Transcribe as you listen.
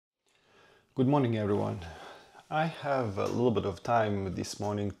Good morning, everyone. I have a little bit of time this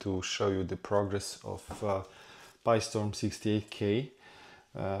morning to show you the progress of PiStorm68K,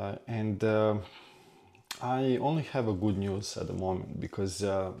 and I only have a good news at the moment because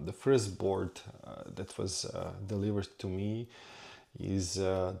the first board that was delivered to me is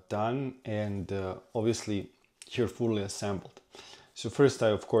done and obviously here fully assembled. So first I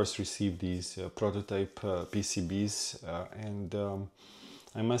of course received these prototype PCBs and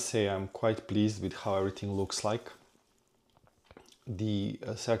I must say I'm quite pleased with how everything looks like. The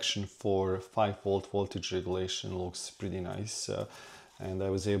section for 5-volt voltage regulation looks pretty nice, and I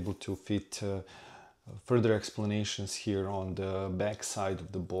was able to fit further explanations here on the back side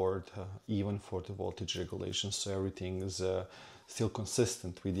of the board, even for the voltage regulation, so everything is still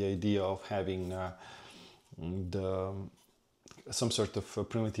consistent with the idea of having some sort of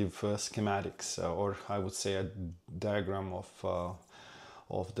primitive schematics, or I would say a diagram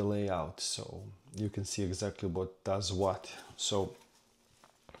of the layout, so you can see exactly what does what. So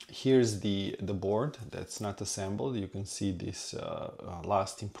here's the board that's not assembled. You can see this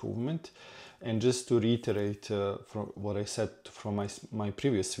last improvement, and just to reiterate from what I said from my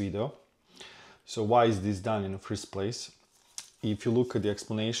previous video, so why is this done in the first place? If you look at the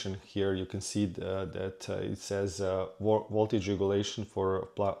explanation here, you can see that it says voltage regulation for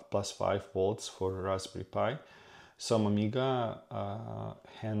plus 5 volts for Raspberry Pi. Some Amiga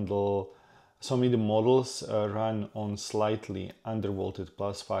models run on slightly undervolted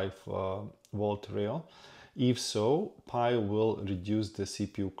plus 5 volt rail. If so, Pi will reduce the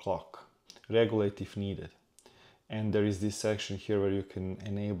CPU clock, regulate if needed. And there is this section here where you can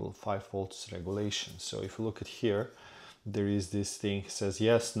enable 5 volts regulation. So if you look at here, there is this thing that says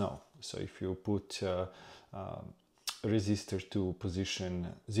yes, no. So if you put resistor to position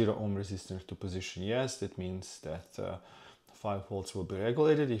 0 ohm resistor to position yes, that means that 5 volts will be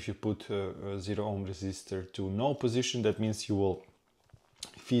regulated. If you put 0 ohm resistor to no position, that means you will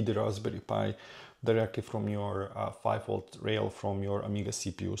feed the Raspberry Pi directly from your 5 volt rail from your Amiga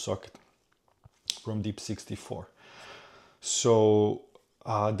CPU socket from Deep64. So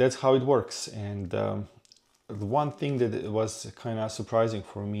that's how it works. And the one thing that was kind of surprising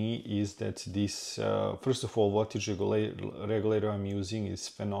for me is that this, first of all, voltage regulator I'm using is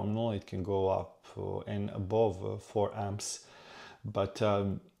phenomenal. It can go up and above 4 amps, but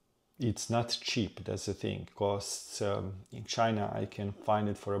it's not cheap. That's the thing. It costs in China I can find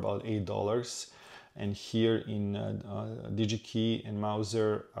it for about $8, and here in DigiKey and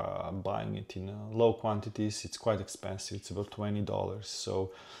Mauser, buying it in low quantities, it's quite expensive. It's about $20.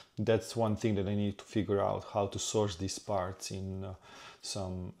 So that's one thing that I need to figure out, how to source these parts in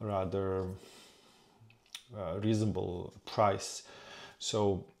some rather reasonable price.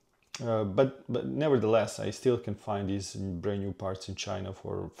 So but nevertheless, I still can find these brand new parts in China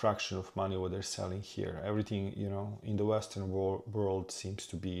for a fraction of money what they're selling here. Everything, you know, in the Western world seems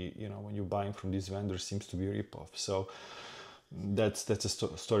to be, you know, when you're buying from these vendors, seems to be a ripoff. So that's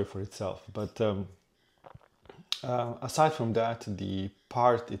a story for itself. But aside from that, the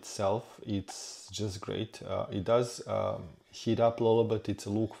part itself, it's just great. It does heat up a little bit. It's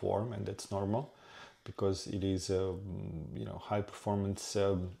lukewarm, and that's normal because it is a high performance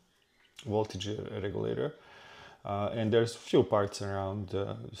voltage regulator, and there's few parts around,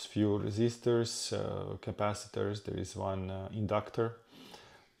 few resistors, capacitors, there is one inductor,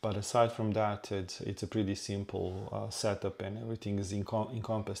 but aside from that it's a pretty simple setup, and everything is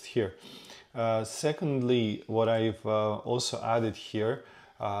encompassed here. Secondly, what I've also added here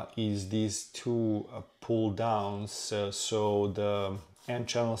is these two pull downs, so the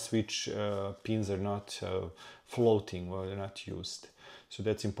n-channel switch pins are not floating, well, they're not used. So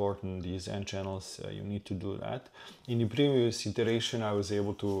that's important, these N channels, you need to do that. In the previous iteration, I was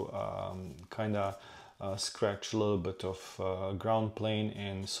able to kind of scratch a little bit of ground plane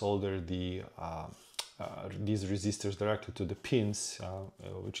and solder these resistors directly to the pins,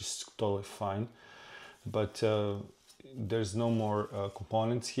 which is totally fine. But there's no more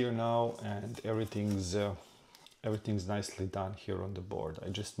components here now, and everything's nicely done here on the board. I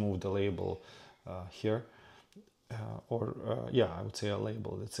just moved the label here. I would say a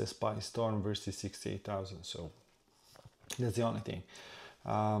label that says PiStorm versus 68000, so that's the only thing.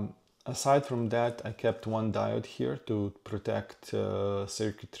 Aside from that, I kept one diode here to protect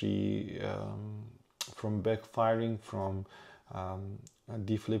circuitry from backfiring from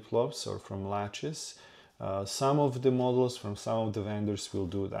D flip-flops or from latches. Some of the models from some of the vendors will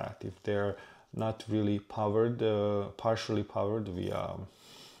do that if they're not really powered, partially powered via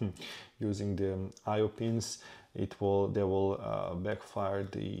using the IO pins. They will backfire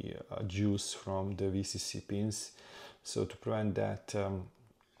the juice from the VCC pins. So to prevent that,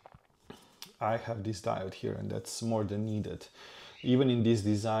 I have this diode here, and that's more than needed. Even in this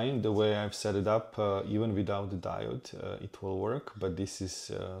design, the way I've set it up, even without the diode, it will work, but this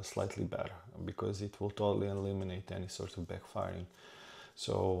is slightly better because it will totally eliminate any sort of backfiring.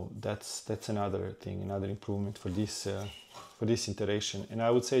 So that's another thing, another improvement for this iteration. And I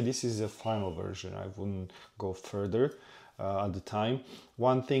would say this is a final version. I wouldn't go further at the time.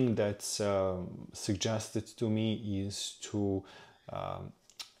 One thing that's suggested to me is to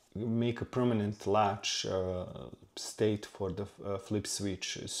make a permanent latch state for the flip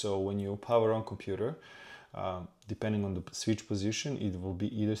switch. So when you power on computer, depending on the switch position, it will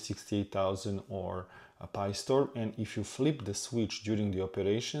be either 68,000 or a PiStorm, and if you flip the switch during the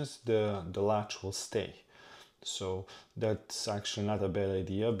operations, the latch will stay. So that's actually not a bad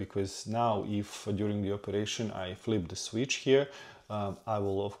idea, because now if during the operation I flip the switch here, I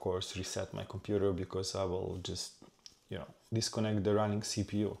will of course reset my computer, because I will just, you know, disconnect the running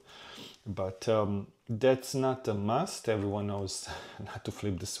CPU. But that's not a must. Everyone knows not to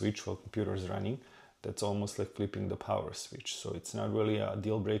flip the switch while computer is running. That's almost like flipping the power switch. So it's not really a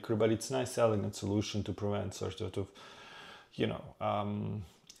deal breaker, but it's a nice, elegant solution to prevent sort of, you know,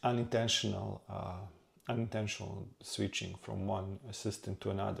 unintentional switching from one system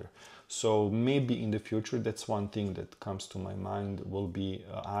to another. So maybe in the future, that's one thing that comes to my mind, will be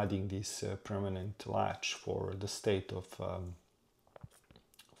adding this permanent latch for the state of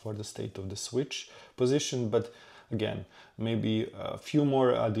the switch position. But again, maybe a few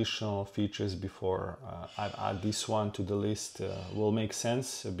more additional features before I add this one to the list will make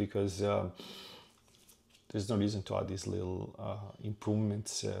sense, because there's no reason to add these little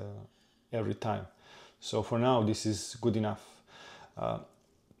improvements every time. So for now, this is good enough.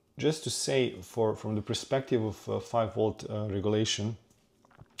 Just to say, from the perspective of 5-volt regulation,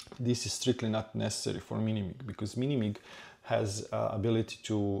 this is strictly not necessary for Minimig, because Minimig has ability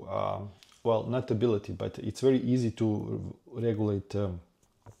to, well, not ability, but it's very easy to regulate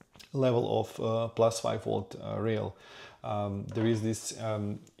level of plus 5-volt rail. There is this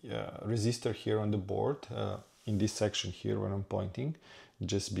resistor here on the board, in this section here where I'm pointing,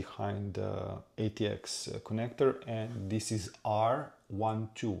 just behind the ATX connector, and this is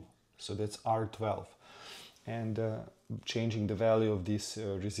R12, so that's R12. And changing the value of this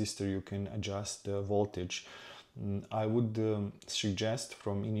resistor, you can adjust the voltage. I would suggest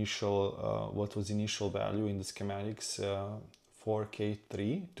from initial, what was initial value in the schematics,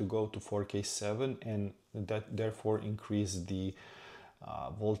 4K3 to go to 4K7, and that therefore increase the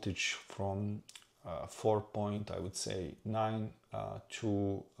voltage from 4.9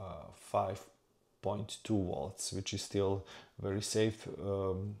 to 5.2 volts, which is still very safe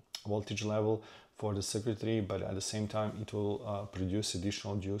voltage level for the circuitry, but at the same time it will produce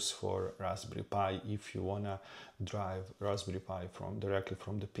additional juice for Raspberry Pi if you wanna drive Raspberry Pi directly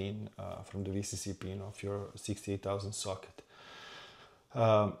from the pin, from the VCC pin of your 68,000 socket.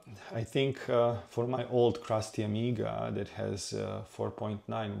 I think for my old crusty Amiga that has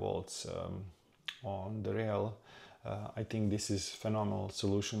 4.9 volts on the rail, I think this is a phenomenal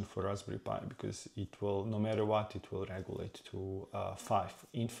solution for Raspberry Pi, because it will, no matter what, it will regulate to 5.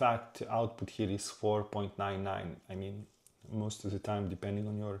 In fact, output here is 4.99. I mean, most of the time, depending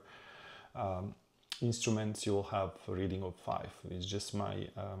on your instruments, you will have a reading of 5. It's just my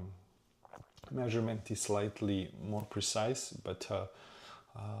measurement is slightly more precise, but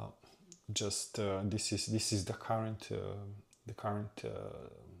this is the current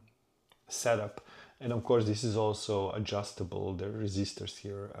setup. And of course, this is also adjustable. There are resistors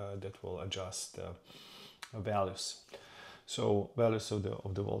here that will adjust values. So values of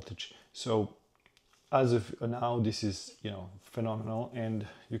the voltage. So as of now, this is, you know, phenomenal. And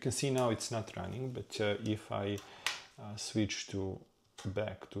you can see now it's not running. But if I switch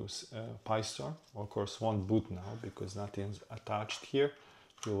back to PiStorm, of course, won't boot now because nothing's attached here.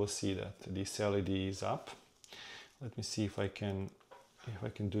 You will see that this LED is up. Let me see if I can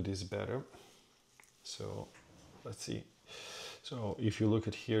do this better. So let's see. So if you look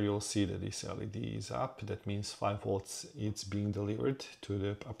at here, you'll see that this LED is up. That means 5 volts it's being delivered to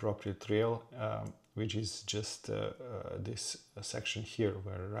the appropriate rail, which is just this section here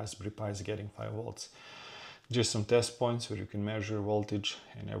where Raspberry Pi is getting 5 volts. Just some test points where you can measure voltage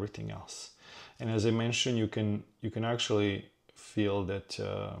and everything else. And as I mentioned, you can actually feel that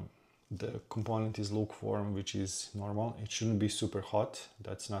the component is lukewarm, which is normal. It shouldn't be super hot.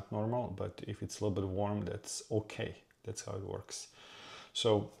 That's not normal. But if it's a little bit warm, that's okay. That's how it works.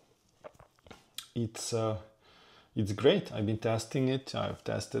 So it's great. I've been testing it. I've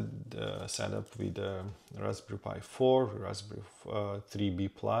tested the setup with Raspberry Pi 4, Raspberry 3B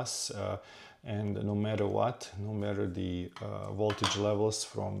Plus, and no matter what, no matter the voltage levels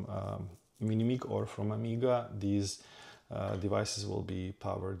from Minimig or from Amiga, these devices will be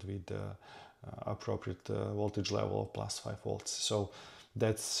powered with appropriate voltage level of plus 5 volts. So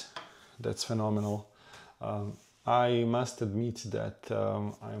that's phenomenal. I must admit that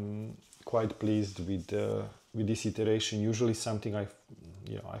I'm quite pleased with this iteration. Usually something I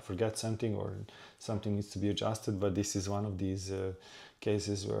forget something or something needs to be adjusted, but this is one of these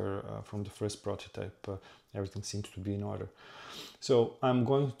cases where from the first prototype everything seems to be in order. So I'm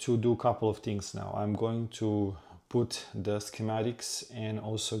going to do a couple of things now. I'm going to put the schematics and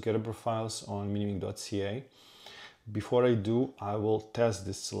also Gerber files on Minimig.ca. Before I do, I will test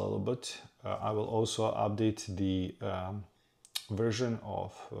this a little bit. I will also update the version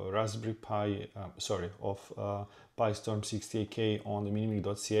of Raspberry Pi, of PiStorm68K on the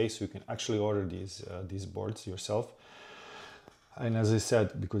Minimig.ca, so you can actually order these boards yourself. And as I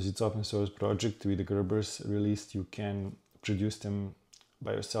said, because it's open source project with the Gerbers released, you can produce them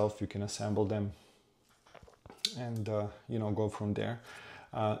by yourself, you can assemble them, and go from there.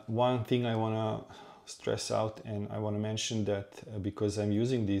 One thing I want to stress out, and I want to mention that because I'm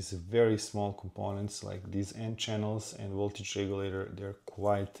using these very small components like these end channels and voltage regulator, they're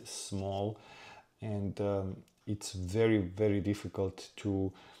quite small, and it's very, very difficult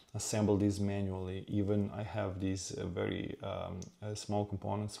to assemble these manually. Even I have these very small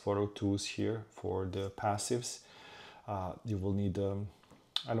components, 402s here for the passives. You will need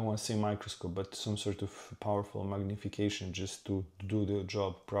I don't want to say microscope, but some sort of powerful magnification just to do the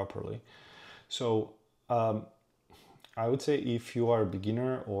job properly. So I would say if you are a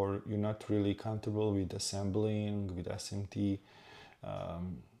beginner or you're not really comfortable with assembling with SMT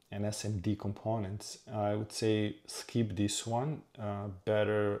and SMD components, I would say skip this one.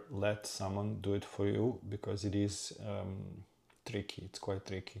 Better let someone do it for you, because it is tricky. It's quite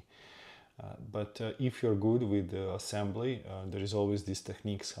tricky. But if you're good with the assembly, there is always these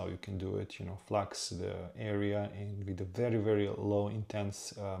techniques how you can do it. Flux the area, and with a very, very low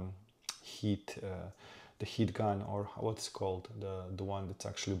intense heat, the heat gun, or what's called the one that's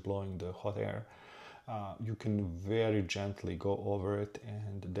actually blowing the hot air. You can very gently go over it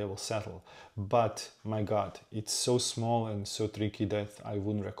and they will settle. But my God, it's so small and so tricky that I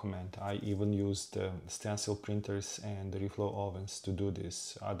wouldn't recommend. I even used stencil printers and the reflow ovens to do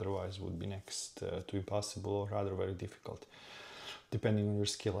this. Otherwise would be next to impossible, or rather very difficult, depending on your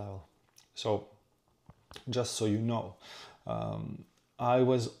skill level. So just so you know, I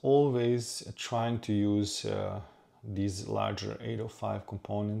was always trying to use these larger 805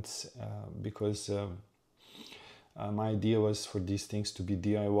 components because my idea was for these things to be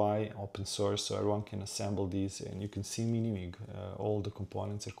DIY, open source, so everyone can assemble these. And you can see Minimig, all the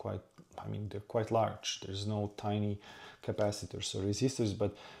components are quite, they're quite large. There's no tiny capacitors or resistors,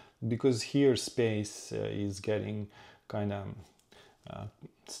 but because here space is getting kind of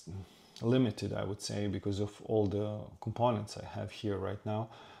limited, I would say, because of all the components I have here right now.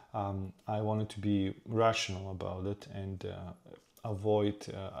 I wanted to be rational about it and avoid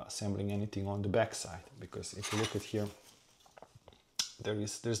assembling anything on the back side, because if you look at here,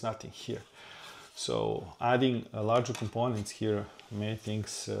 there's nothing here. So adding larger components here made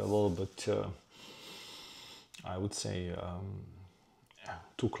things a little bit, I would say,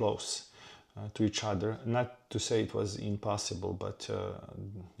 too close to each other. Not to say it was impossible, but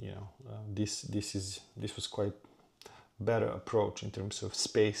this was quite better approach in terms of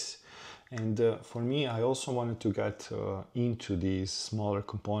space. And for me, I also wanted to get into these smaller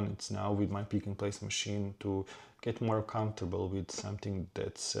components now with my pick and place machine to get more comfortable with something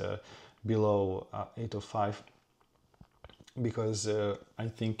that's below 805, because I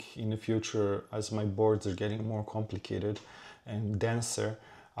think in the future, as my boards are getting more complicated and denser,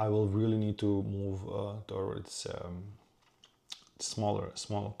 I will really need to move towards smaller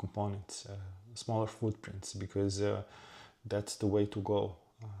components, smaller footprints, because that's the way to go.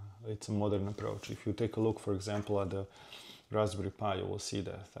 It's a modern approach. If you take a look, for example, at the Raspberry Pi, you will see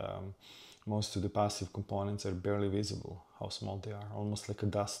that most of the passive components are barely visible, how small they are, almost like a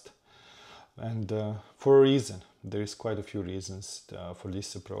dust. And for a reason, there is quite a few reasons for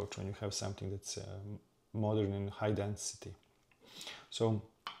this approach when you have something that's modern and high density. So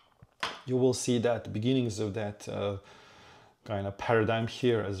you will see that beginnings of that kind of paradigm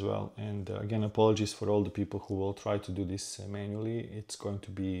here as well. And again, apologies for all the people who will try to do this manually. It's going to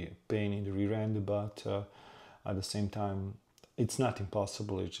be a pain in the rear end, but at the same time, it's not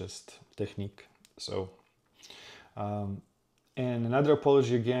impossible, it's just technique. So, and another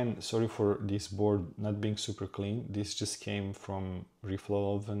apology again, sorry for this board not being super clean. This just came from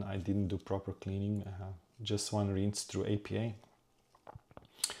reflow oven. I didn't do proper cleaning, just one rinse through APA.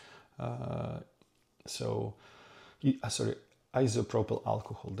 isopropyl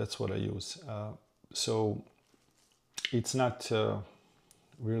alcohol. That's what I use. So it's not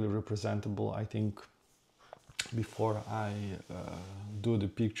really representable. I think before I do the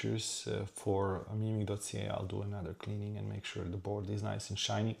pictures for Minimig.ca, I'll do another cleaning and make sure the board is nice and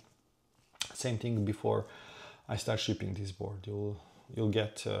shiny. Same thing before I start shipping this board. You'll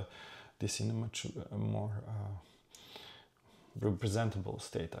get this in a much more representable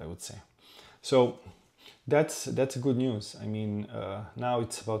state, I would say. So that's good news. I mean, now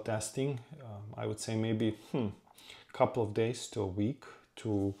it's about testing. I would say maybe couple of days to a week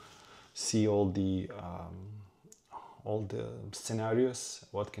to see all the scenarios,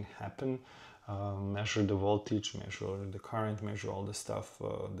 what can happen, measure the voltage, measure the current, measure all the stuff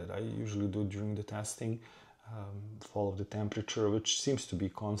that I usually do during the testing, follow the temperature, which seems to be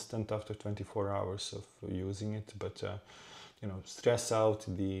constant after 24 hours of using it, but you know, stress out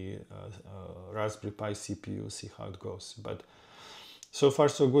the Raspberry Pi CPU, see how it goes. But so far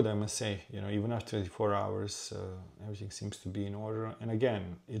so good, I must say. You know, even after 24 hours, everything seems to be in order. And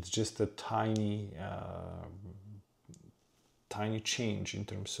again, it's just a tiny change in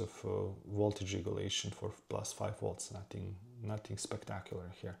terms of voltage regulation for plus 5 volts. Nothing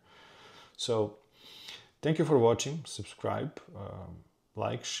spectacular here. So thank you for watching. Subscribe,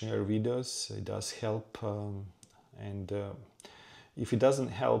 like, share videos. It does help. And if it doesn't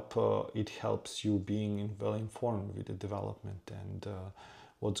help, it helps you being well informed with the development and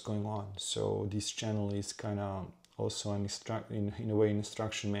what's going on. So this channel is kind of also an in a way an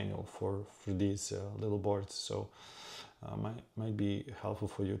instruction manual for these little boards. So might be helpful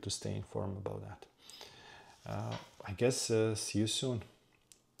for you to stay informed about that. I guess see you soon.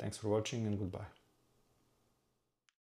 Thanks for watching and goodbye.